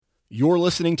You're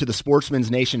listening to the Sportsman's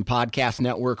Nation Podcast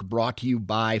Network, brought to you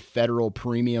by Federal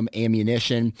Premium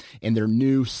Ammunition and their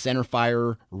new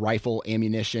centerfire rifle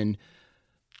ammunition,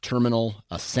 Terminal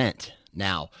Ascent.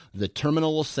 Now, the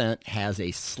Terminal Ascent has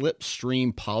a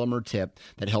slipstream polymer tip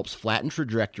that helps flatten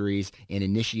trajectories and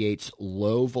initiates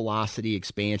low-velocity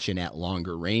expansion at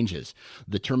longer ranges.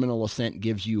 The Terminal Ascent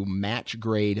gives you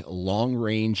match-grade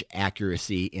long-range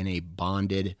accuracy in a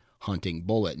bonded hunting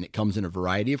bullet, and it comes in a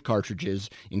variety of cartridges,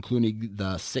 including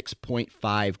the 6.5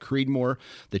 Creedmoor,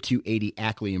 the 280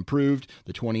 Ackley Improved,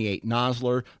 the 28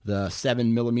 Nosler, the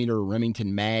 7mm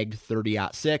Remington Mag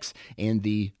 30-06, and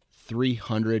the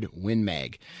 300 Win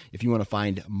Mag. If you want to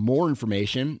find more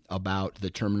information about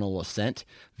the Terminal Ascent,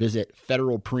 visit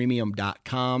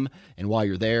federalpremium.com, and while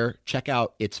you're there, check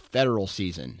out It's Federal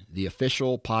Season, the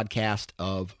official podcast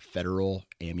of Federal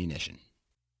Ammunition.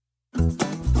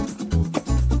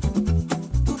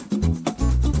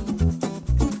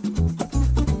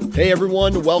 Hey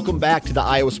everyone, welcome back to the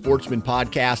Iowa Sportsman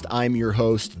Podcast. I'm your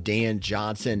host, Dan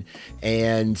Johnson,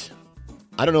 and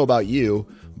I don't know about you,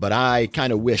 but I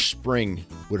kind of wish spring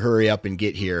would hurry up and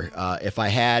get here. If I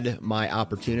had my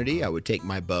opportunity, I would take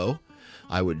my bow,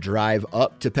 I would drive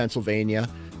up to Pennsylvania,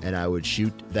 and I would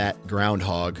shoot that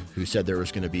groundhog who said there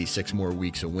was going to be 6 more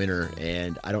weeks of winter.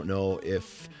 And I don't know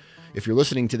if you're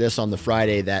listening to this on the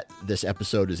Friday that this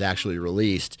episode is actually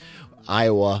released,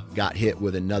 Iowa got hit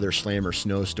with another slammer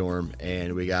snowstorm,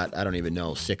 and we got,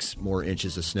 6 more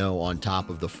inches of snow on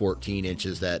top of the 14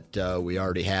 inches that we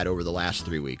already had over the last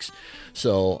 3 weeks.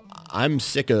 So I'm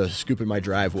sick of scooping my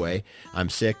driveway. I'm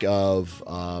sick of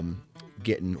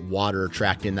getting water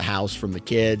tracked in the house from the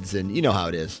kids, and you know how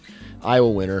it is. Iowa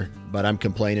winter, but I'm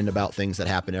complaining about things that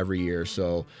happen every year,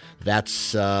 so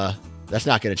that's not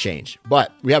going to change.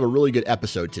 But we have a really good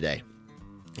episode today.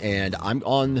 And I'm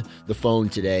on the phone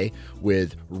today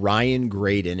with Ryan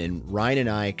Graydon, and Ryan and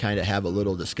I kind of have a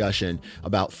little discussion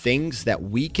about things that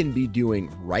we can be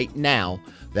doing right now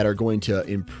that are going to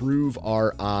improve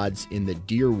our odds in the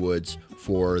deer woods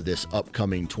for this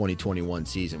upcoming 2021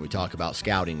 season. We talk about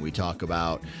scouting, we talk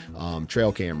about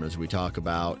trail cameras, we talk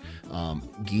about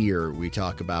gear, we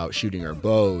talk about shooting our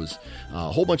bows,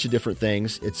 a whole bunch of different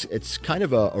things. It's kind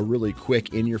of a really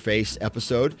quick, in-your-face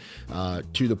episode,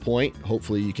 to the point.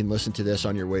 Hopefully you can listen to this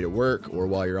on your way to work or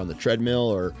while you're on the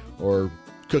treadmill or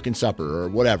cooking supper or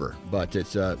whatever. But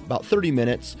it's about 30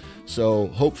 minutes, so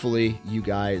hopefully you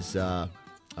guys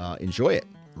enjoy it.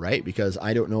 Right? Because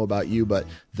I don't know about you, but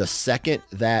the second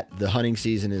that the hunting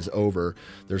season is over,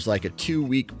 there's like a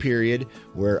 2-week period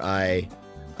where I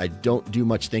don't do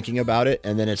much thinking about it.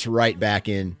 And then it's right back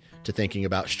in to thinking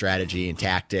about strategy and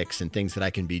tactics and things that I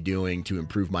can be doing to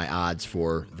improve my odds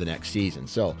for the next season.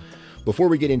 So before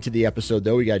we get into the episode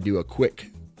though, we got to do a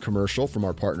quick commercial from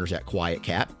our partners at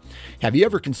QuietKat. Have you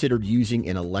ever considered using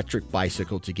an electric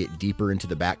bicycle to get deeper into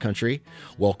the backcountry?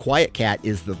 Well, QuietKat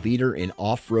is the leader in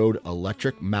off-road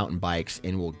electric mountain bikes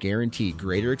and will guarantee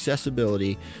greater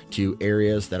accessibility to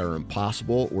areas that are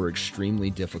impossible or extremely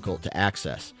difficult to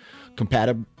access.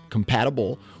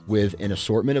 Compatible with an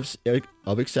assortment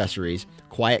of accessories,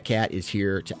 QuietKat is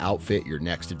here to outfit your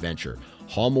next adventure.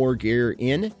 Haul more gear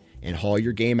in and haul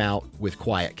your game out with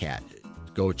QuietKat.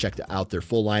 Go check out their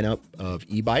full lineup of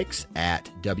e-bikes at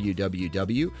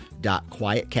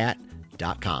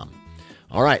www.quietkat.com.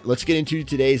 All right, let's get into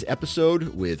today's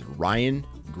episode with Ryan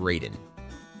Graydon.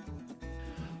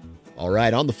 All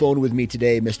right, on the phone with me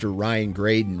today, Mr. Ryan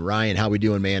Graydon. Ryan, how we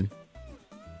doing, man?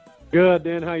 Good,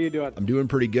 Dan. How you doing? I'm doing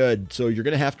pretty good. So you're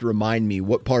going to have to remind me,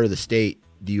 what part of the state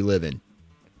do you live in?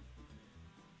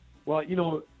 Well,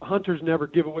 hunters never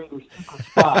give away their secret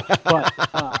spots,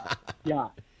 but yeah.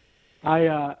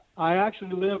 I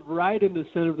actually live right in the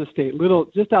center of the state,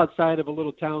 just outside of a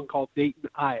little town called Dayton,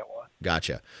 Iowa.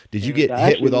 Gotcha. Did you get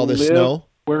hit with all this snow?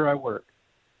 Where I work.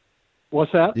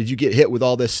 What's that? Did you get hit with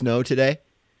all this snow today?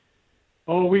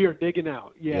 Oh, we are digging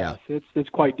out. Yes, yeah. It's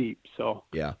quite deep. So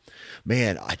yeah,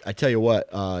 man, I tell you what.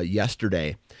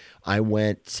 Yesterday, I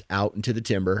went out into the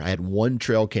timber. I had one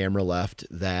trail camera left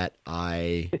that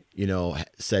I,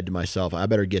 said to myself, I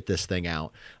better get this thing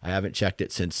out. I haven't checked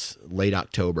it since late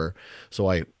October, so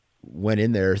I went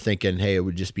in there thinking, hey, it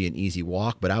would just be an easy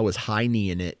walk. But I was high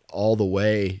kneeing it all the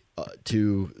way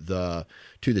to the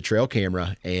trail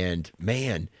camera, and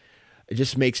man, it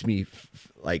just makes me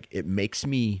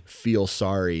feel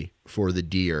sorry for the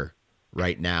deer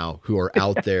right now who are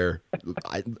out there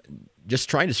just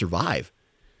trying to survive.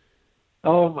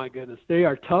 Oh my goodness. They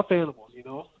are tough animals,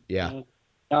 Yeah. And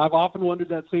I've often wondered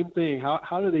that same thing.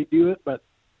 How do they do it? But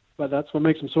that's what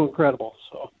makes them so incredible.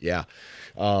 So yeah.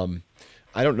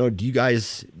 I don't know. Do you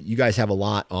guys have a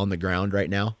lot on the ground right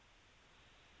now?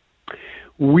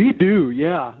 We do,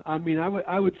 yeah. I mean,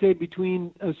 I would say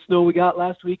between the snow we got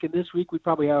last week and this week, we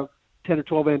probably have 10 or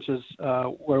 12 inches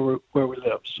where we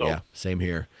live. So yeah, same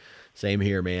here,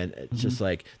 man. It's just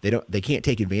like they can't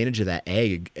take advantage of that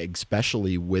egg,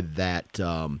 especially with that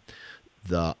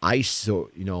the ice. So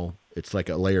it's like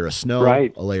a layer of snow,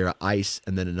 right. a layer of ice,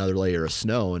 and then another layer of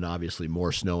snow, and obviously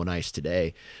more snow and ice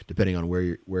today, depending on where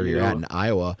you're at in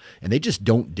Iowa. And they just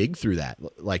don't dig through that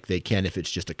like they can if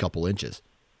it's just a couple inches.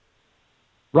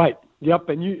 Right. Yep.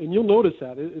 And you'll notice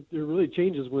that it really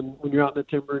changes when you're out in the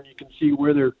timber and you can see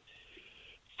where they're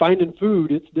finding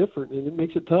food. It's different and it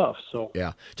makes it tough. So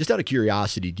yeah. Just out of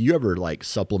curiosity, do you ever like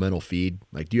supplemental feed?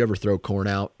 Like, do you ever throw corn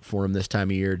out for them this time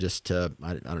of year just to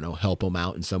I don't know, help them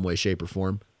out in some way, shape, or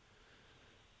form?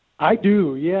 I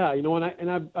do. Yeah.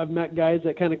 And I've met guys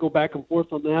that kind of go back and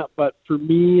forth on that. But for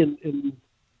me and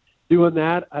doing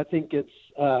that, I think it's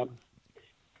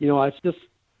it's just.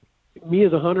 Me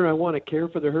as a hunter, I want to care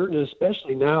for the herd, and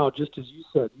especially now, just as you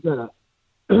said,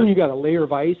 you got a layer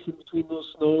of ice in between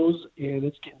those snows, and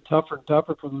it's getting tougher and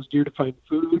tougher for those deer to find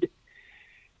food.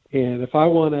 And if I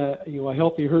want a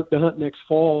healthy herd to hunt next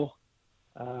fall,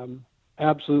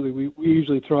 absolutely, we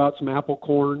usually throw out some apple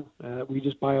corn. We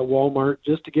just buy at Walmart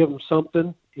just to give them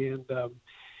something. And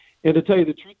to tell you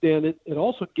the truth, Dan, it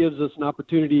also gives us an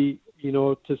opportunity,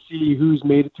 to see who's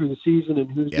made it through the season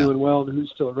and who's doing well and who's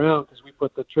still around, because we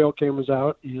put the trail cameras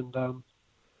out. And,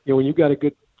 when you've got a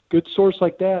good source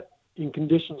like that in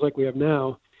conditions like we have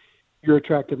now, you're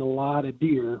attracting a lot of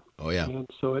deer. Oh, yeah. And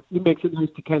so it makes it nice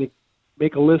to kind of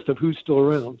make a list of who's still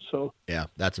around. So yeah,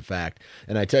 that's a fact.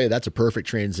 And I tell you, that's a perfect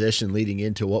transition leading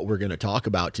into what we're going to talk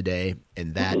about today.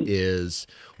 And that is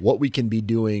what we can be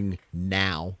doing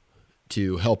now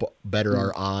to help better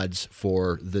our odds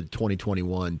for the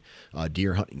 2021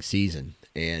 deer hunting season.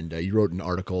 And you wrote an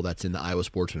article that's in the Iowa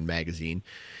Sportsman magazine,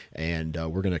 and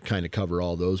we're going to kind of cover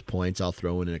all those points. I'll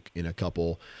throw in a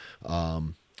couple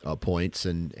points,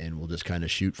 and we'll just kind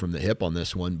of shoot from the hip on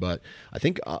this one. But I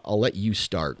think I'll let you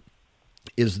start.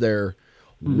 Is there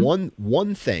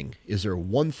one thing? Is there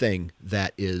one thing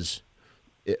that is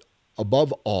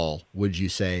above all, would you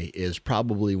say, is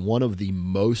probably one of the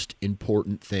most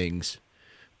important things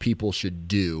people should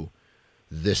do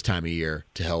this time of year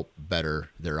to help better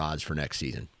their odds for next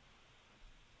season?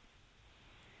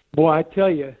 Boy, I tell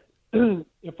you,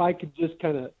 if I could just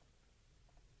kind of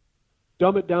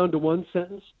dumb it down to one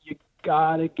sentence, you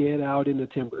got to get out in the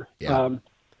timber. Yeah.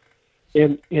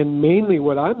 And mainly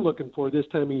what I'm looking for this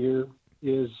time of year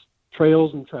is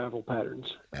trails and travel patterns.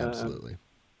 Absolutely.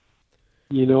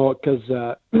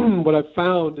 Because what I've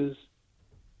found is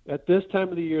at this time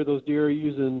of the year, those deer are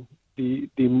using the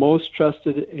most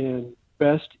trusted and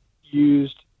best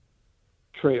used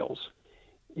trails.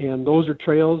 And those are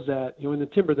trails that, in the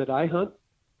timber that I hunt,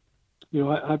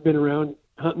 I've been around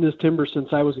hunting this timber since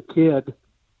I was a kid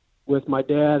with my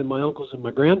dad and my uncles and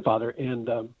my grandfather. And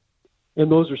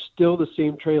those are still the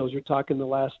same trails. You're talking the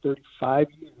last 35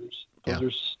 years. Those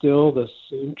are still the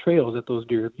same trails that those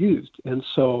deer have used. And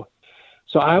so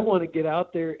I want to get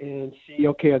out there and see,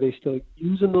 okay, are they still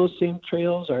using those same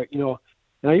trails? Or,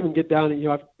 and I even get down and,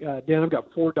 Dan, I've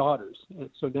got 4 daughters. And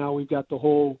so now we've got the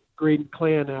whole Graydon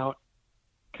clan out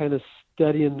kind of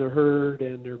studying their herd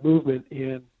and their movement.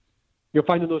 And you're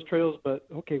finding those trails, but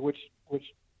okay, which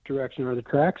direction are the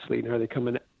tracks leading? Are they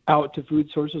coming out to food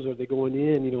sources? Or are they going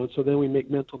in? And so then we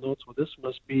make mental notes. Well, this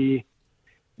must be,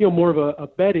 more of a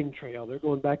bedding trail. They're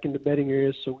going back into bedding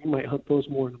areas, so we might hunt those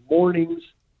more in the mornings.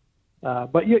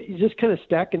 But you just kind of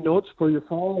stacking notes for your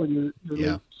fall and your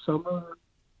late summer,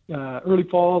 early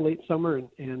fall, late summer,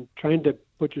 and trying to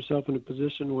put yourself in a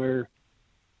position where,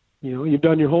 you've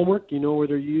done your homework, where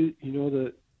they're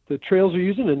the trails are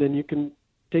using, and then you can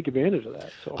take advantage of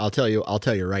that. So I'll tell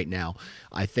you right now,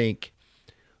 I think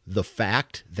the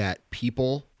fact that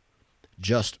people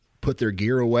just put their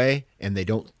gear away and they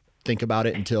don't think about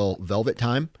it until velvet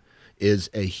time is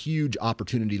a huge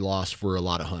opportunity loss for a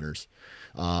lot of hunters.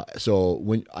 So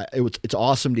it's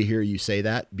awesome to hear you say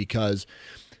that, because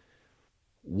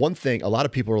one thing, a lot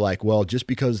of people are like, well, just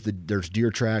because there's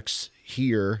deer tracks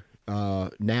here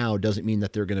now doesn't mean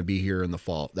that they're going to be here in the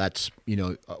fall. That's,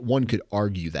 one could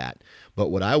argue that. But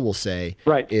what I will say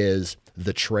is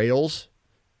the trails,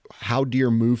 how deer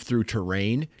move through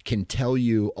terrain, can tell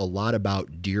you a lot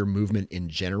about deer movement in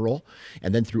general.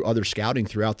 And then through other scouting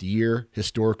throughout the year,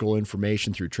 historical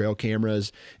information through trail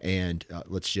cameras, and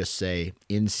let's just say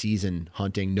in-season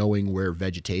hunting, knowing where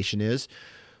vegetation is,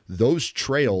 those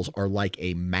trails are like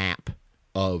a map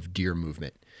of deer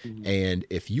movement. Mm-hmm. And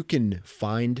if you can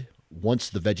find once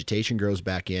the vegetation grows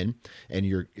back in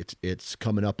and it's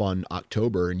coming up on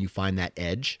October and you find that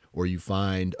edge, or you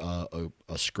find a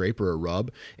scrape or a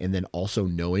rub, and then also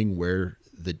knowing where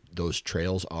those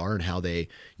trails are and how they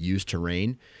use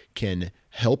terrain can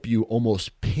help you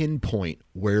almost pinpoint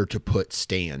where to put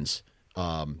stands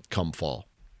come fall.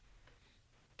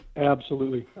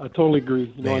 Absolutely. I totally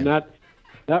agree. You know, and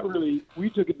that really, we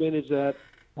took advantage of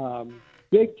that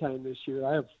big time this year.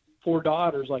 I have 4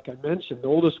 daughters, like I mentioned. The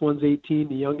oldest one's 18,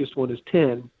 the youngest one is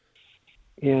 10.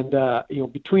 And, you know,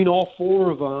 between all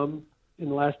 4 of them in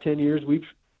the last 10 years,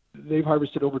 they've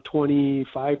harvested over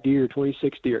 25 deer,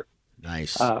 26 deer.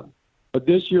 Nice. But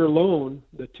this year alone,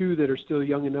 the 2 that are still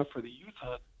young enough for the youth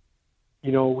hunt,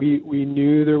 you know, we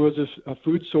knew there was a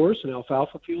food source, an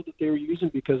alfalfa field that they were using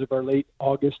because of our late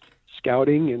August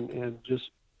scouting and just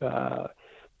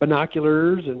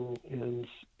binoculars and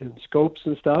scopes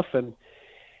and stuff. And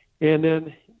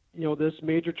then, you know, this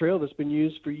major trail that's been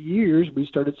used for years, we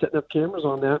started setting up cameras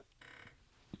on that.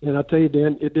 And I'll tell you,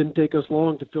 Dan, it didn't take us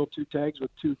long to fill 2 tags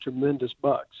with 2 tremendous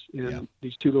bucks. And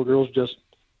these 2 little girls just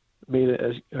made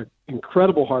an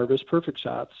incredible harvest, perfect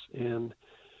shots. And,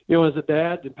 you know, as a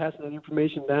dad, and passing that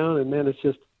information down, and man, it's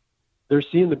just, they're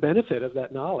seeing the benefit of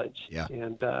that knowledge. Yeah.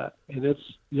 And it's,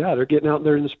 they're getting out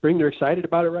there in the spring. They're excited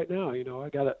about it right now. You know,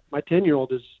 my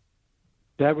 10-year-old is,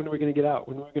 Dad, when are we going to get out?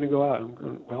 When are we going to go out? I'm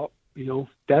going, well, you know,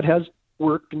 Dad has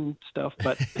work and stuff,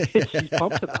 but she's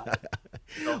pumped about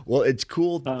it. Well, it's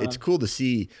cool. It's cool to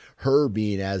see her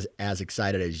being as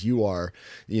excited as you are.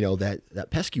 You know, that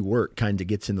pesky work kind of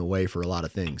gets in the way for a lot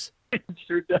of things. It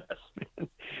sure does, man.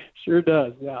 Sure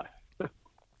does. Yeah.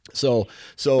 So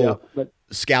but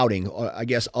scouting, I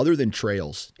guess, other than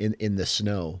trails in the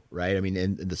snow, right? I mean,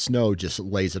 and the snow just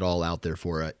lays it all out there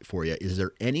for you. Is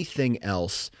there anything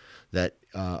else that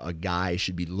a guy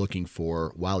should be looking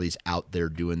for while he's out there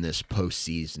doing this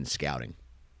postseason scouting?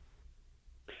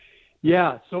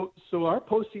 Yeah. So our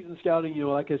postseason scouting, you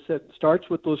know, like I said, starts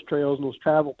with those trails and those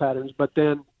travel patterns, but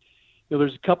then, you know,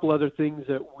 there's a couple other things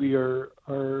that we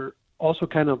are also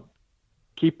kind of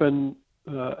keeping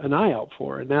an eye out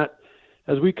for. And that,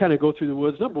 as we kind of go through the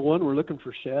woods, number one, we're looking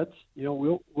for sheds. You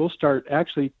know, we'll start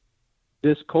actually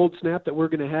this cold snap that we're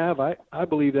going to have. I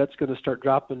believe that's going to start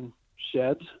dropping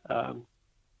sheds.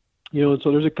 You know, and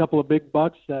so there's a couple of big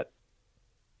bucks that,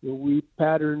 you know, we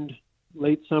patterned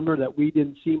late summer that we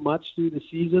didn't see much through the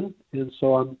season. And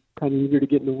so I'm kind of eager to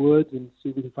get in the woods and see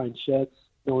if we can find sheds,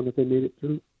 knowing that they made it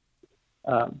through.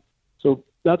 So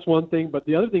that's one thing. But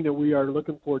the other thing that we are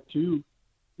looking for too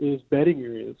is bedding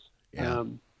areas. Yeah.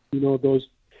 You know,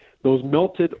 those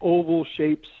melted oval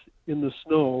shapes in the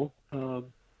snow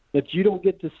that you don't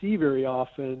get to see very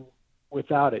often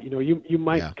without it. You know, you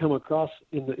might come across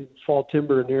in fall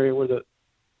timber, an area where the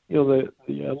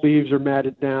leaves are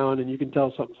matted down and you can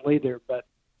tell something's laid there. But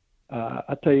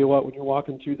I tell you what, when you're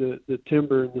walking through the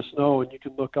timber and the snow and you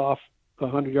can look off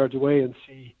 100 yards away and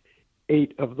see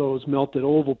 8 of those melted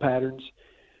oval patterns,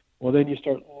 well, then you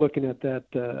start looking at that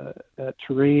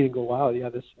terrain and go, wow, yeah,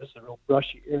 this is a real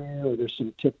brushy area, or there's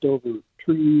some tipped over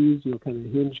trees, you know, kind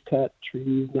of hinge cut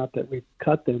trees. Not that we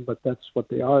cut them, but that's what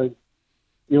they are. You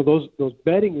know, those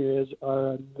bedding areas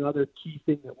are another key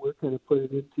thing that we're kind of putting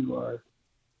into our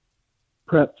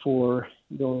prep for,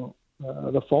 you know,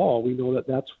 the fall. We know that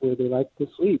that's where they like to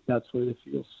sleep. That's where they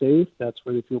feel safe. That's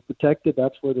where they feel protected.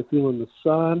 That's where they feel in the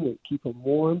sun and keep them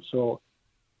warm. So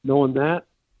knowing that,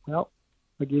 well,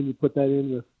 again, you put that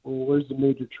in with, well, where's the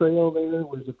major trail there?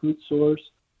 Where's the food source?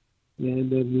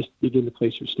 And then just begin to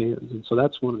place your stands. And so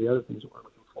that's one of the other things that we're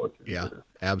looking forward to. Yeah,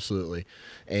 absolutely.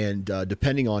 And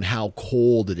depending on how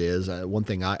cold it is, one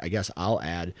thing I guess I'll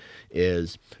add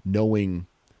is knowing,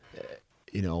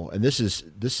 you know, and this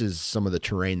is some of the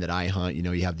terrain that I hunt. You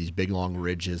know, you have these big long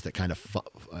ridges that kind of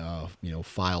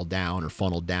file down or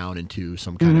funnel down into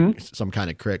some kind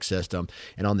of creek system,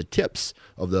 and on the tips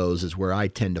of those is where I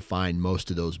tend to find most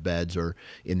of those beds, or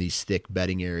in these thick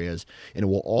bedding areas. And it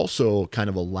will also kind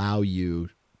of allow you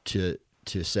to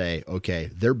say, okay,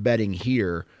 they're bedding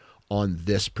here on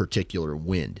this particular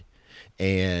wind,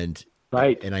 and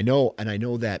right. And I know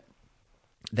that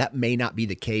may not be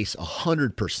the case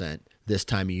 100% this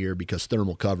time of year, because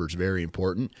thermal cover is very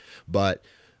important. But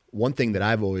one thing that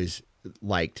I've always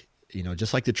liked, you know,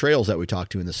 just like the trails that we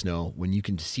talked to in the snow, when you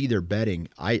can see their bedding,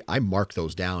 I mark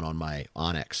those down on my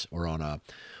Onyx or on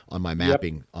my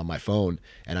mapping on my phone.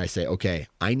 And I say, okay,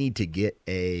 I need to get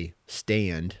a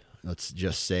stand. Let's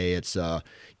just say it's an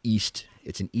east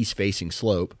facing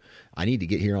slope. I need to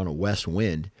get here on a west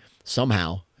wind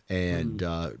somehow. And,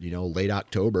 you know, late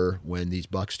October, when these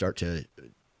bucks start to,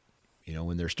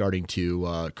 when they're starting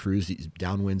to cruise these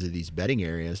downwinds of these bedding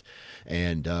areas,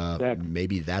 and Exactly.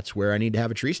 maybe that's where I need to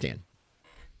have a tree stand.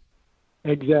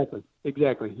 Exactly.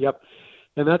 Yep.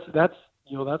 And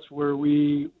that's where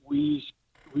we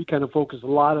kind of focus a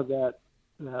lot of that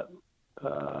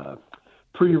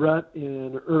pre-rut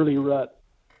and early rut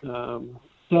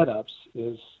setups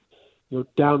is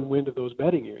downwind of those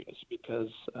bedding areas, because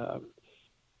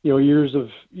years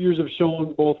have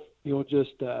shown both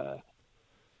just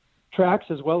tracks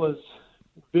as well as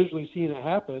visually seeing it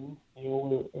happen.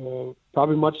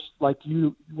 Probably much like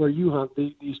where you hunt,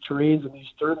 these terrains and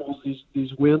these thermals,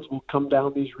 these winds will come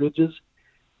down these ridges,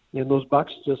 and those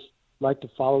bucks just like to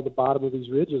follow the bottom of these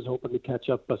ridges, hoping to catch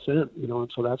up a scent.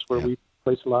 And so that's where we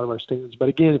place a lot of our stands. But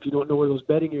again, if you don't know where those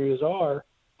bedding areas are,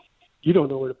 you don't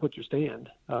know where to put your stand.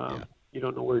 You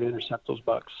don't know where to intercept those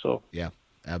bucks. So yeah,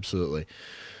 absolutely.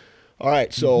 All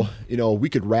right, so we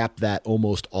could wrap that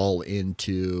almost all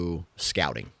into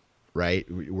scouting, right?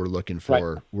 We're looking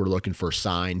for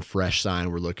sign, fresh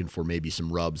sign. We're looking for maybe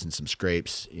some rubs and some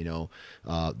scrapes,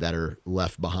 that are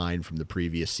left behind from the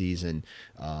previous season.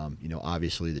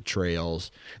 Obviously the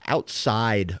trails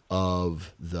outside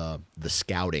of the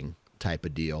scouting type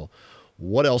of deal.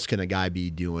 What else can a guy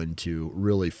be doing to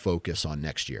really focus on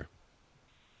next year?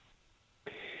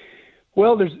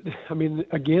 Well, there's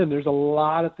a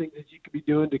lot of things that you could be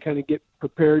doing to kind of get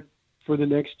prepared for the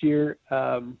next year.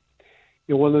 One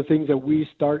of the things that we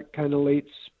start kind of late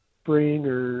spring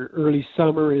or early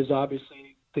summer is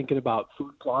obviously thinking about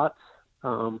food plots,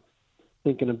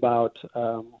 thinking about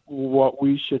what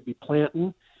we should be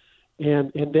planting,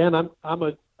 and then I'm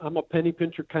a penny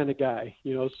pincher kind of guy,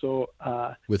 So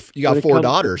with you got 4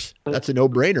 daughters, that's a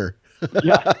no-brainer.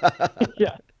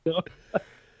 yeah.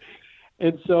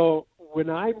 And so when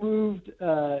I moved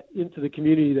into the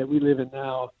community that we live in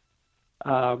now,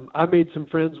 I made some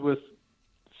friends with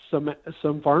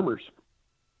some farmers,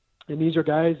 and these are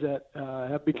guys that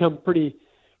have become pretty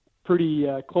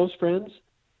close friends,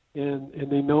 and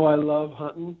they know I love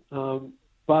hunting.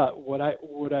 But what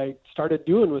I started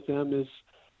doing with them is,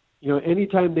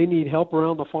 anytime they need help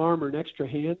around the farm or an extra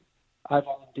hand, I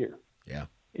volunteer. Yeah.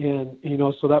 And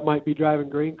so that might be driving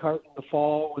grain cart in the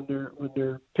fall when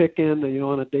they're picking,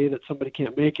 on a day that somebody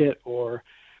can't make it, or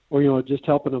just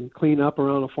helping them clean up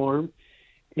around a farm.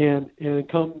 And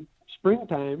come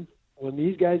springtime, when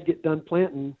these guys get done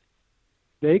planting,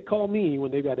 they call me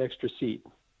when they've got extra seed.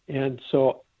 And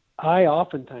so I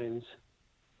oftentimes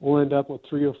will end up with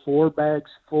 3 or 4 bags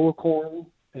full of corn,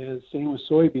 and same with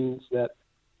soybeans that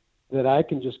I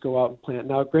can just go out and plant.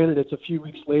 Now, granted, it's a few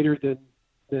weeks later than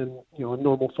a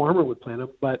normal farmer would plant them,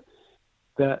 but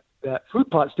that fruit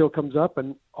plot still comes up,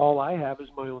 and all I have is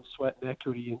my own sweat and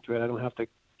equity into it. I don't have to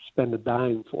spend a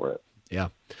dime for it. Yeah.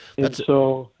 And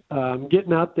so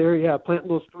getting out there, planting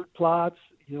those fruit plots,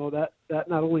 that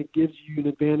not only gives you an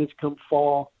advantage come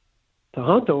fall to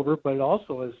hunt over, but it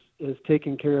also is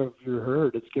taking care of your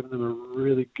herd. It's giving them a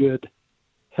really good,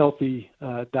 healthy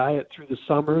diet through the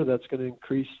summer that's going to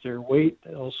increase their weight,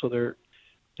 also their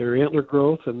antler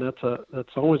growth, and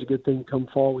that's always a good thing come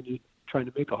fall when you're trying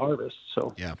to make a harvest.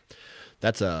 So yeah,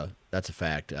 that's a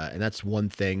fact, and that's one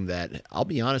thing that I'll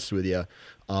be honest with you.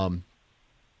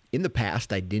 In the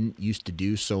past, I didn't used to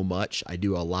do so much. I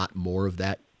do a lot more of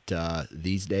that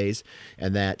these days,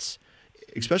 and that's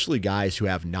especially guys who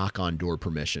have knock-on door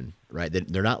permission, right?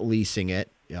 They're not leasing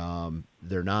it.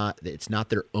 It's not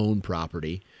their own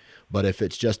property. But if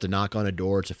it's just a knock on a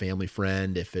door, it's a family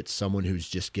friend. If it's someone who's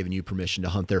just giving you permission to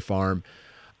hunt their farm,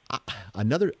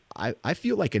 I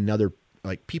feel like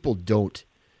people don't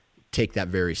take that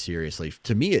very seriously.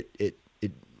 To me,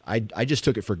 I just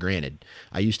took it for granted.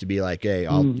 I used to be like, hey,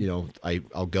 I'll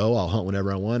go, I'll hunt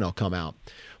whenever I want, I'll come out.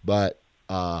 But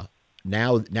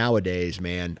nowadays,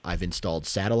 man, I've installed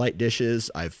satellite dishes,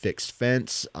 I've fixed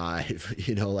fence, I've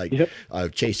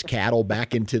chased cattle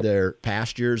back into their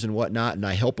pastures and whatnot, and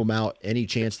I help them out any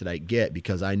chance that I get,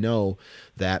 because I know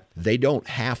that they don't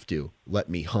have to let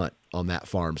me hunt on that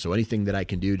farm. So anything that I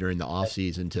can do during the off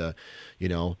season to,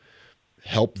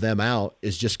 help them out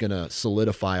is just going to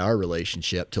solidify our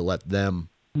relationship, to let them,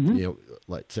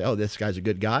 say, oh, this guy's a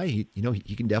good guy. He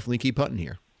can definitely keep hunting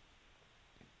here.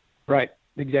 Right.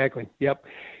 Exactly. Yep.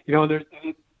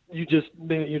 You just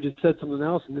said something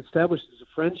else, and establishes a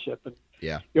friendship. And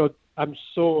yeah, I'm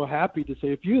so happy to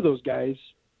say a few of those guys,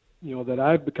 that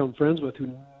I've become friends with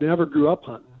who never grew up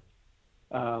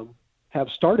hunting, have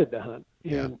started to hunt,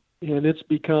 and it's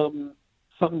become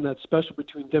something that's special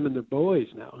between them and their boys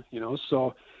now.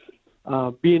 So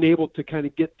being able to kind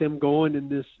of get them going in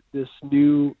this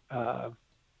new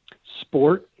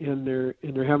sport, and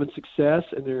they're having success,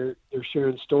 and they're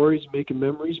sharing stories, making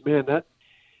memories. Man,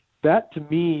 that to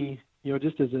me,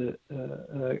 just as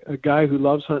a guy who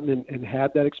loves hunting and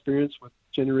had that experience with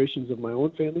generations of my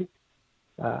own family,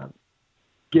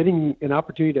 getting an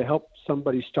opportunity to help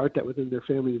somebody start that within their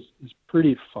family is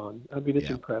pretty fun. I mean, it's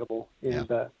incredible.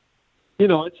 And,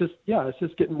 it's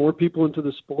just getting more people into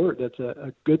the sport. That's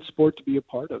a good sport to be a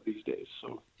part of these days.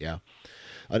 So, yeah.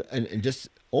 And just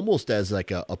almost as like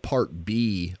a part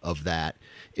B of that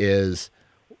is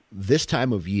this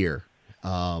time of year.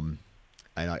 I'm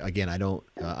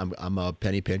a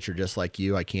penny pincher just like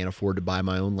you. I can't afford to buy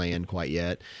my own land quite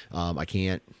yet. I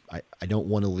don't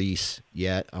want to lease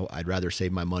yet. I'd rather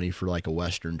save my money for like a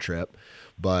Western trip,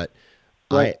 but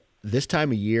right. This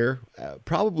time of year,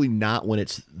 probably not when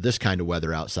it's this kind of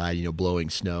weather outside, blowing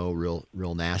snow,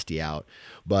 real nasty out.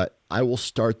 But I will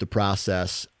start the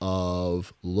process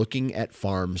of looking at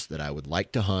farms that I would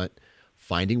like to hunt,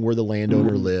 finding where the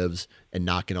landowner lives, and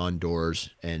knocking on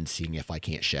doors and seeing if I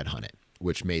can't shed hunt it,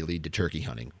 which may lead to turkey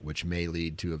hunting, which may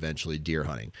lead to eventually deer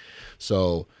hunting.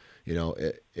 So,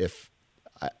 if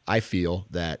I feel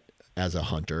that as a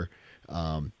hunter,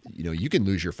 you can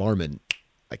lose your farm in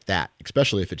like that,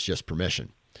 especially if it's just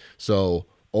permission. So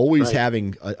always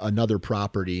having another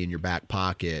property in your back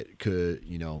pocket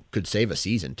could save a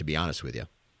season, to be honest with you.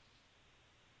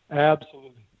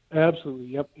 Absolutely.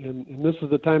 Yep. And this is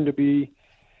the time to be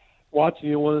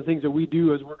watching. One of the things that we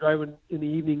do as we're driving in the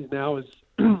evenings now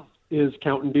is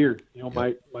counting deer.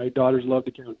 My daughters love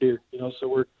to count deer, so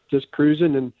we're just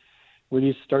cruising, and when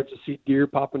you start to see deer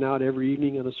popping out every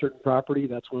evening on a certain property,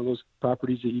 that's one of those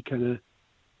properties that you kind of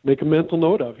make a mental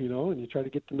note of, and you try to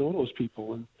get to know those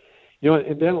people. And,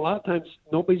 and then a lot of times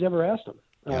nobody's ever asked them,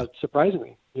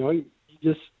 surprisingly, nobody's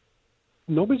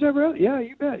ever asked, yeah,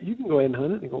 you bet, you can go ahead and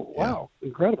hunt it. And go, wow,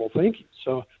 incredible. Thank you.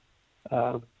 So,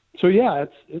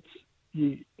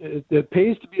 it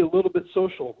pays to be a little bit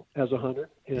social as a hunter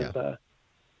and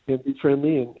be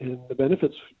friendly, and the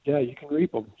benefits, you can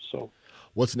reap them. So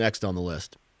what's next on the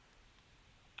list?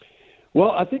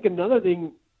 Well, I think another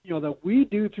thing, that we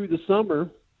do through the summer,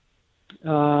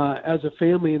 as a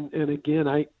family, and again,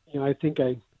 I think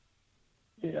I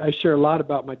share a lot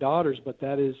about my daughters, but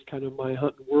that is kind of my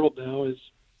hunting world now is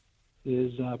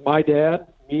my dad,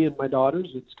 me and my daughters.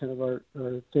 It's kind of our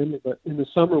family, but in the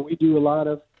summer we do a lot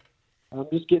of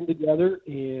just getting together,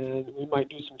 and we might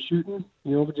do some shooting,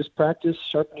 just practice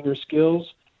sharpening our skills.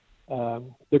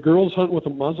 The girls hunt with a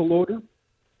muzzle loader,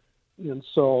 and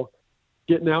so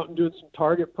getting out and doing some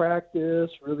target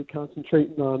practice, really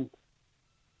concentrating on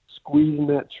squeezing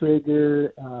that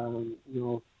trigger,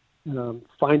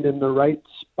 finding the right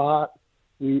spot.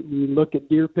 We look at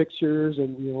deer pictures,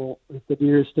 and if the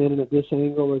deer is standing at this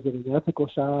angle, is it an ethical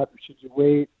shot, or should you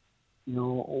wait?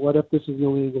 What if this is the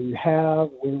only angle you have?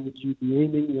 When would you be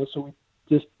aiming? So we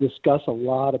just discuss a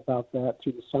lot about that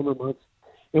through the summer months.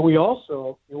 And we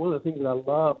also, one of the things that I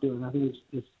love doing, I think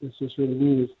it's just really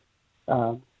neat, is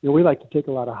we like to take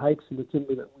a lot of hikes in the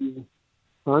timber that we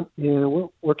hunt, and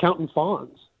we're counting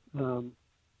fawns.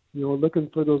 Looking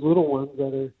for those little ones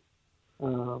that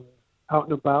are out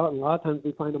and about. And a lot of times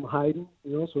we find them hiding,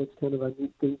 so it's kind of a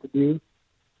neat thing to do.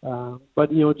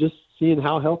 But just seeing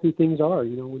how healthy things are.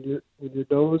 When your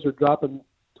does are dropping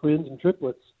twins and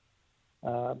triplets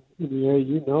in the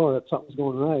area, that something's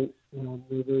going right.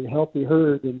 They're a very healthy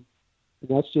herd, and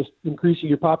that's just increasing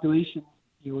your population,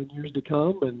 in years to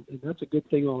come, and that's a good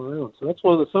thing all around. So that's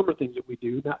one of the summer things that we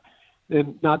do.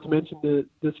 Not to mention the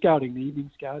scouting, the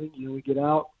evening scouting. We get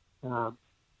out.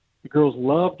 The girls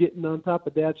love getting on top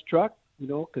of Dad's truck,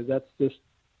 because that's just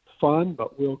fun.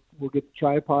 But we'll get the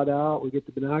tripod out, we get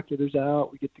the binoculars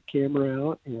out, we get the camera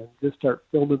out, and just start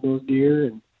filming those deer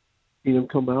and seeing them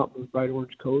come out with bright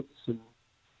orange coats and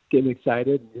getting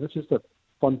excited. And it's just a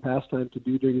fun pastime to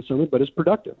do during the summer, but it's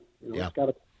productive. It's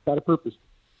got a purpose.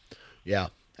 Yeah,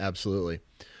 absolutely.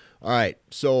 All right,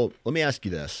 so let me ask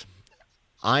you this.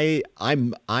 I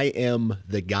am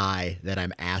the guy that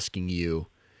I'm asking you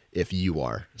if you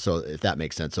are. So if that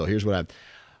makes sense. So here's what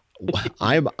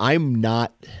I'm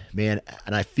not, man,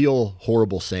 and I feel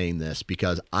horrible saying this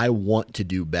because I want to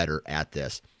do better at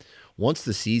this. Once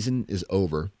the season is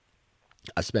over,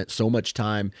 I spent so much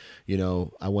time,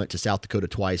 I went to South Dakota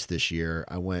twice this year.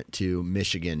 I went to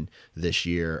Michigan this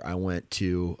year. I went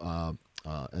to,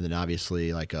 and then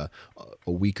obviously like a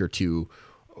week or two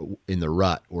in the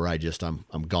rut where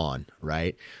I'm gone.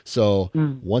 Right. So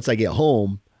once I get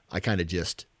home, I kind of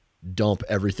just dump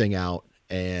everything out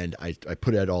and I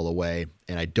put it all away,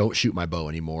 and I don't shoot my bow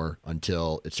anymore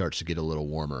until it starts to get a little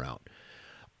warmer out.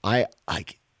 Do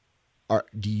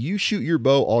you shoot your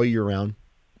bow all year round?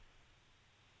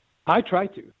 I try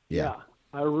to. Yeah,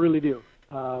 I really do.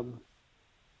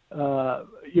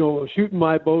 Shooting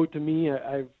my bow, to me,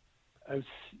 I've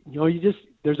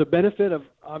there's a benefit of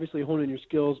obviously honing your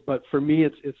skills, but for me,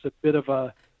 it's a bit of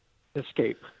a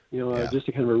escape, just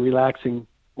a kind of a relaxing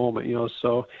moment,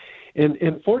 so,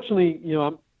 and fortunately,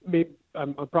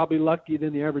 I'm probably luckier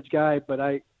than the average guy, but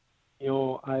I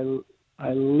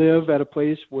live at a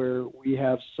place where we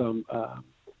have some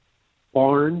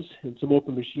barns and some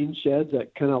open machine sheds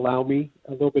that kind of allow me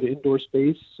a little bit of indoor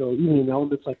space. So even in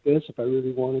elements like this, if I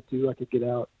really wanted to, I could get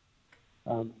out,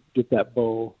 get that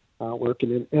bow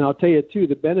working. And I'll tell you too,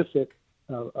 the benefit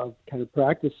of kind of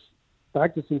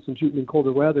practicing some shooting in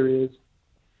colder weather is,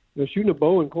 shooting a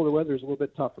bow in colder weather is a little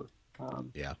bit tougher.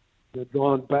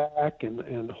 Drawing back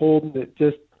and holding it,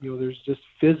 just, there's just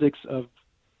physics of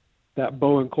that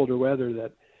bow in colder weather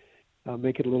that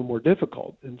make it a little more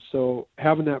difficult. And so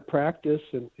having that practice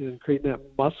and creating that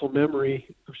muscle memory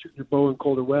of shooting your bow in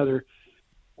colder weather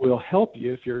will help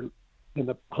you if you're in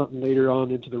the hunting later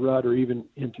on into the rut or even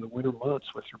into the winter months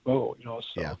with your bow,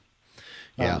 so.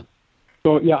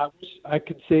 I wish I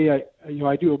could say I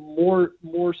do a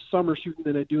more summer shooting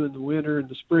than I do in the winter and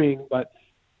the spring, but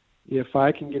if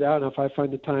I can get out and if I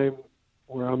find the time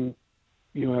where I'm,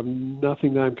 have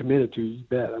nothing that I'm committed to, you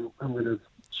bet I'm going to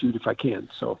shoot if I can.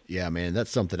 So yeah, man,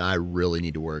 that's something I really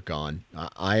need to work on.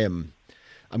 I'm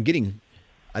getting,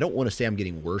 I don't want to say I'm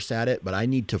getting worse at it, but I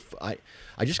need to, I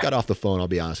just got off the phone, I'll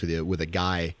be honest with you, with a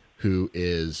guy who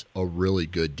is a really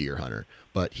good deer hunter,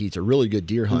 but he's a really good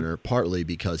deer hunter partly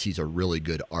because he's a really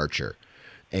good archer,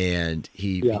 and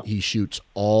he shoots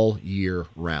all year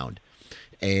round.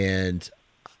 And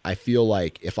I feel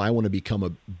like if I want to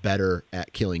become better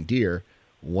at killing deer,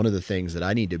 one of the things that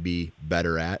I need to be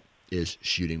better at is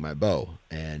shooting my bow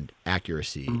and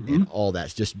accuracy and all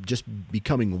that. Just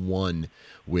becoming one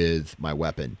with my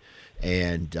weapon.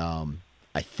 And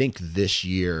I think this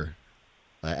year,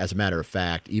 as a matter of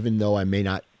fact, even though I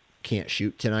can't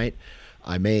shoot tonight,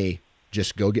 I may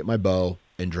just go get my bow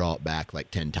and draw it back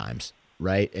like 10 times,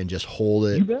 right? And just hold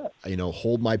it,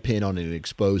 hold my pin on an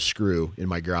exposed screw in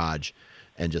my garage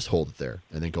and just hold it there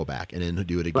and then go back and then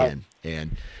do it again. Right.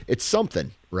 And it's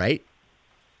something, right?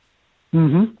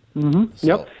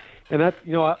 Yep. And that's,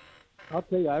 I'll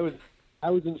tell you, I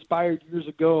was inspired years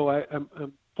ago.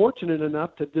 I'm fortunate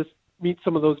enough to just meet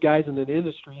some of those guys in the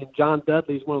industry. And John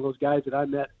Dudley is one of those guys that I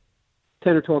met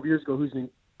 10 or 12 years ago, who's an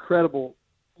incredible,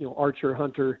 archer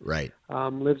hunter. Right.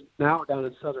 Lives now down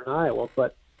in southern Iowa,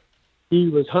 but he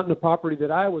was hunting a property that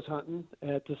I was hunting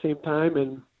at the same time.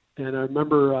 And I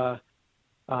remember,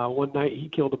 one night he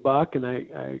killed a buck, and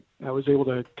I was able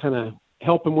to kind of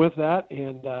help him with that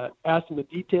and ask him the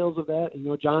details of that.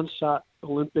 And, John shot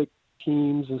Olympic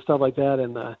teams and stuff like that.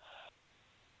 And I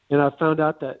found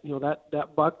out that,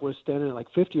 that buck was standing at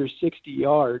like 50 or 60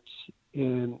 yards,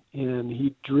 and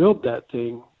he drilled that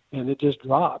thing and it just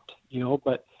dropped,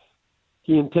 but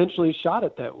he intentionally shot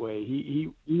it that way.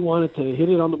 He wanted to hit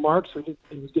it on the mark. So it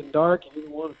was getting dark. He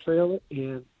didn't want to trail it.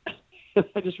 And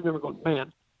I just remember going,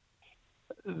 man,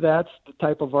 that's the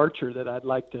type of archer that I'd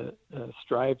like to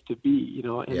strive to be,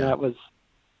 and that was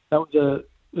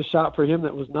a shot for him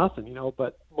that was nothing,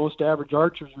 but most average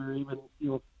archers are even,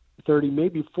 30,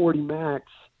 maybe 40 max.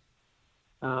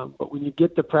 But when you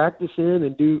get the practice in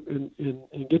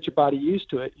and get your body used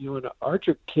to it, an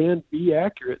archer can be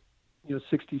accurate,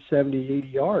 60, 70, 80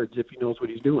 yards if he knows what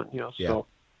he's doing, so.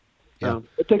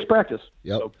 It takes practice.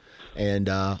 Yep. So. And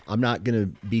I'm not going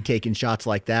to be taking shots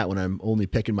like that when I'm only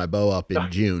picking my bow up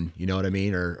in June, you know what I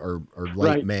mean? Or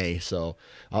late May. So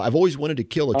I've always wanted to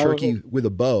kill a turkey with a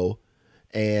bow,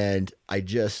 and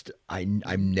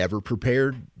I'm never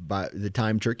prepared by the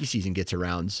time turkey season gets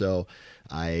around. So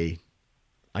I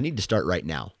need to start right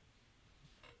now.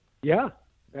 Yeah,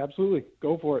 absolutely.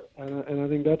 Go for it. And I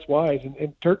think that's wise.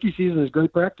 And turkey season is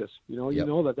great practice.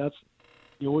 That's,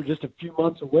 we're just a few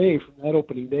months away from that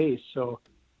opening day. So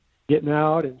getting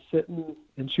out and sitting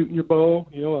and shooting your bow,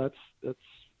 that's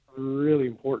really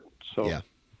important. So, yeah.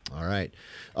 All right.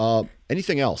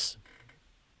 Anything else?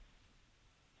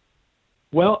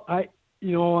 Well, I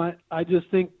just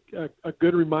think a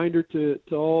good reminder to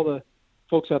all the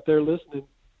folks out there listening,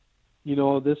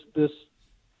 this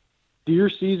deer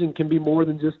season can be more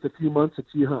than just a few months that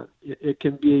you hunt. It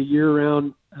can be a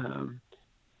year-round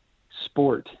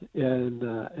sport,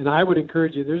 and I would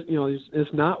encourage you.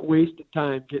 It's not wasted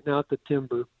time getting out the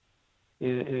timber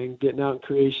and getting out in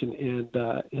creation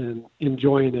and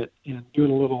enjoying it and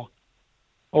doing a little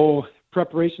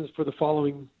preparations for the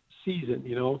following season.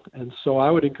 And so I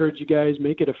would encourage you guys,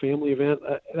 make it a family event.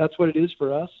 That's what it is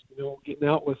for us. Getting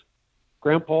out with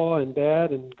grandpa and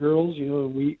dad and girls.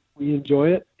 And we enjoy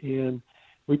it and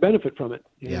we benefit from it.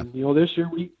 And, this year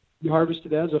we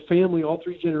harvested as a family, all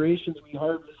 3 generations, we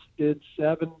harvested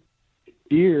 7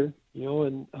 deer,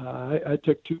 and I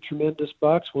took 2 tremendous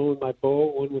bucks, one with my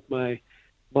bow, one with my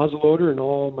muzzleloader, and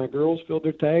all my girls filled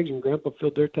their tags and Grandpa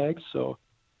filled their tags. So,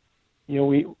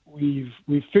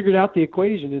 we've figured out the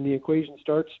equation, and the equation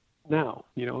starts now,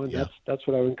 and that's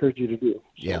what I would encourage you to do. So.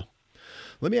 Yeah.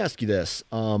 Let me ask you this.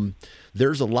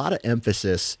 There's a lot of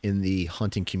emphasis in the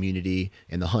hunting community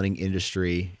and the hunting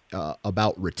industry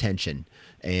about retention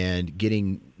and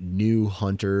getting new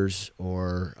hunters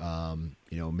or,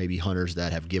 maybe hunters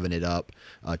that have given it up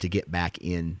to get back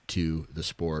into the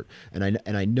sport. And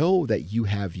I know that you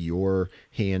have your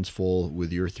hands full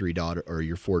with your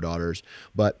 4 daughters,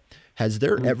 but has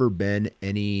there ever been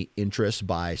any interest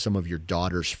by some of your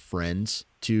daughter's friends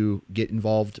to get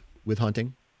involved with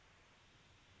hunting?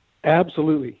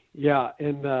 Absolutely. Yeah.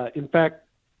 And in fact,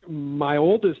 my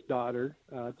oldest daughter,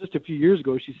 just a few years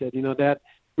ago, she said, Dad,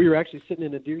 we were actually sitting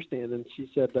in a deer stand, and she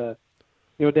said,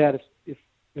 Dad,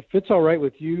 if it's all right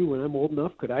with you, when I'm old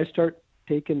enough, could I start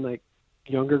taking like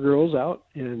younger girls out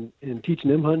and teaching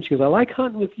them hunting? She goes, I like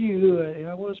hunting with you.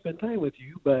 I want to spend time with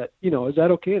you, but is that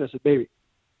okay? And I said, baby,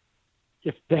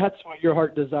 if that's what your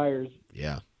heart desires,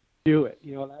 do it.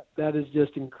 That is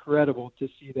just incredible to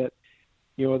see that,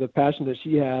 the passion that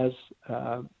she has,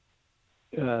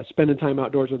 spending time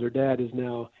outdoors with her dad is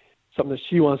now something that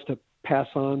she wants to pass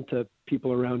on to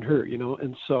people around her,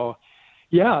 and so,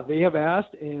 they have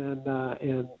asked, and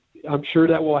I'm sure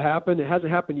that will happen. It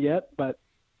hasn't happened yet, but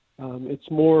it's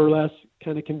more or less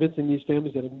kind of convincing these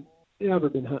families that have never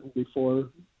been hunting before,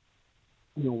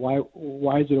 why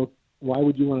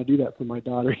would you want to do that for my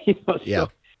daughter?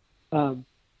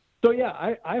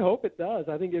 I hope it does.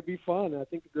 I think it'd be fun. I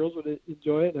think the girls would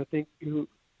enjoy it. And I think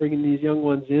bringing these young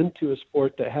ones into a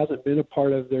sport that hasn't been a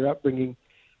part of their upbringing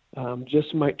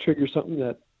just might trigger something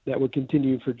that would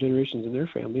continue for generations in their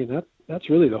family. And that's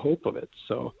really the hope of it.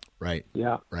 So, right.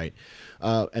 Yeah. Right.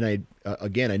 And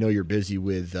I know you're busy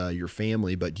with your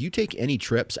family, but do you take any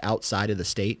trips outside of the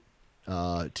state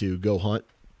to go hunt?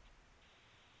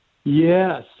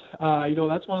 Yes.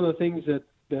 That's one of the things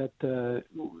that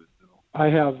I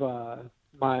have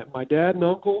my dad and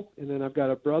uncle, and then I've got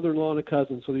a brother-in-law and a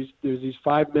cousin. So there's these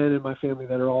 5 men in my family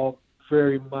that are all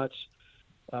very much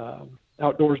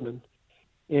outdoorsmen.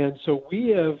 And so we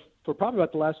have, for probably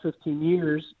about the last 15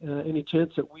 years, any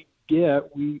chance that we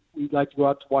get, we'd like to go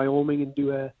out to Wyoming and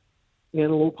do a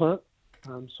antelope hunt.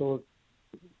 So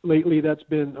lately that's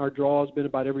been, our draw has been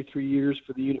about every 3 years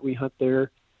for the unit we hunt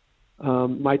there.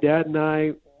 My dad and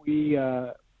I, we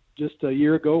just a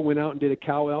year ago went out and did a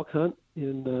cow elk hunt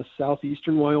in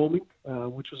southeastern Wyoming,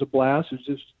 which was a blast. It was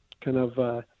just kind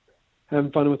of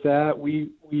having fun with that. We've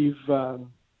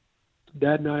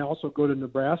Dad and I also go to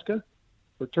Nebraska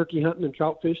for turkey hunting and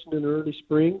trout fishing in the early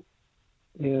spring,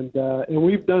 and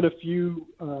we've done a few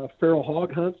feral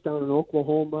hog hunts down in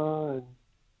Oklahoma and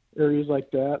areas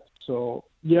like that. So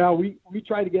we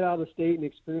try to get out of the state and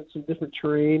experience some different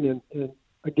terrain, and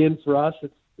again, for us,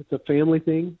 it's a family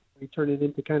thing. We turn it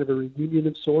into kind of a reunion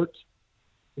of sorts,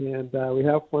 and we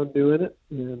have fun doing it,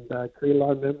 and create a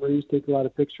lot of memories, take a lot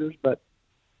of pictures. But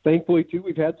thankfully, too,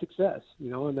 we've had success,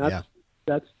 and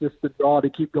that's just the draw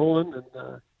to keep going.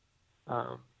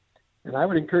 And I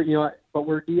would encourage, but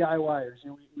we're DIYers.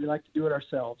 We like to do it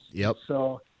ourselves. Yep.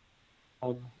 So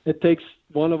it takes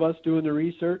one of us doing the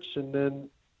research and then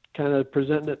kind of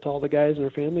presenting it to all the guys in our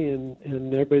family, and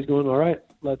everybody's going, all right,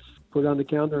 let's put it on the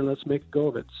calendar and let's make a go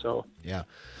of it. So,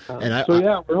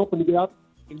 we're hoping to get out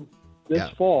this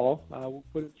fall. We'll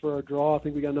put it for our draw. I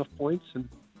think we got enough points, and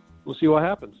we'll see what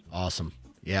happens. Awesome.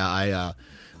 Yeah.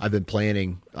 I've been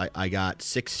planning, I got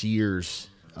 6 years.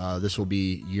 This will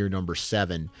be year number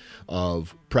 7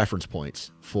 of preference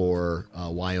points for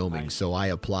Wyoming. Nice. So I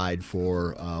applied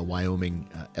for Wyoming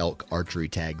elk archery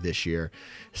tag this year.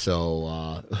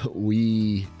 So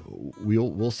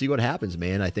we'll see what happens,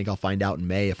 man. I think I'll find out in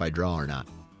May if I draw or not.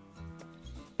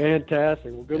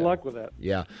 Fantastic. Well, good luck with that.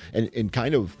 Yeah, and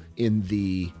kind of in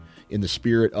the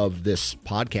spirit of this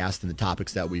podcast and the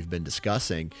topics that we've been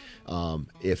discussing,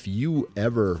 if you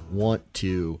ever want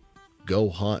to go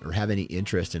hunt or have any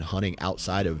interest in hunting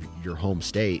outside of your home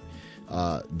state,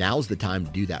 now's the time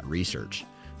to do that research,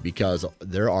 because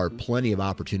there are plenty of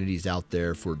opportunities out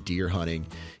there for deer hunting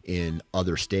in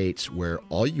other states where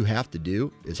all you have to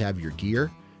do is have your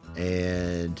gear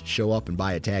and show up and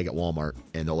buy a tag at Walmart,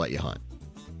 and they'll let you hunt.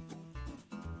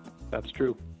 That's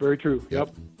true. Very true. Yep.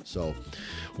 So,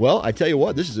 well, I tell you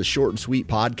what, this is a short and sweet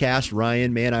podcast.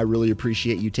 Ryan, man, I really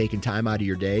appreciate you taking time out of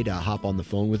your day to hop on the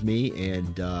phone with me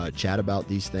and chat about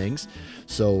these things.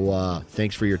 So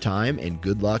thanks for your time and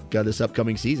good luck this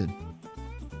upcoming season.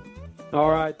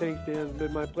 All right. Thanks, Dan. It's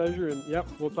been my pleasure. And yep,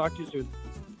 we'll talk to you soon.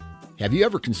 Have you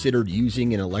ever considered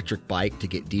using an electric bike to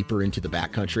get deeper into the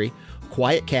backcountry?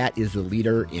 QuietKat is the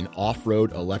leader in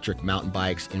off-road electric mountain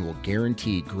bikes and will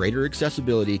guarantee greater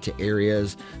accessibility to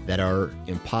areas that are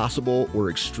impossible or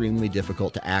extremely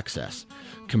difficult to access.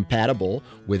 Compatible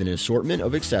with an assortment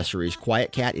of accessories,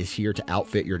 QuietKat is here to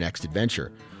outfit your next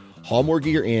adventure. Haul more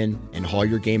gear in and haul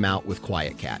your game out with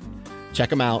QuietKat. Check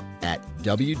them out at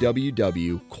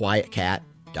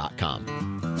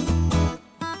www.quietkat.com.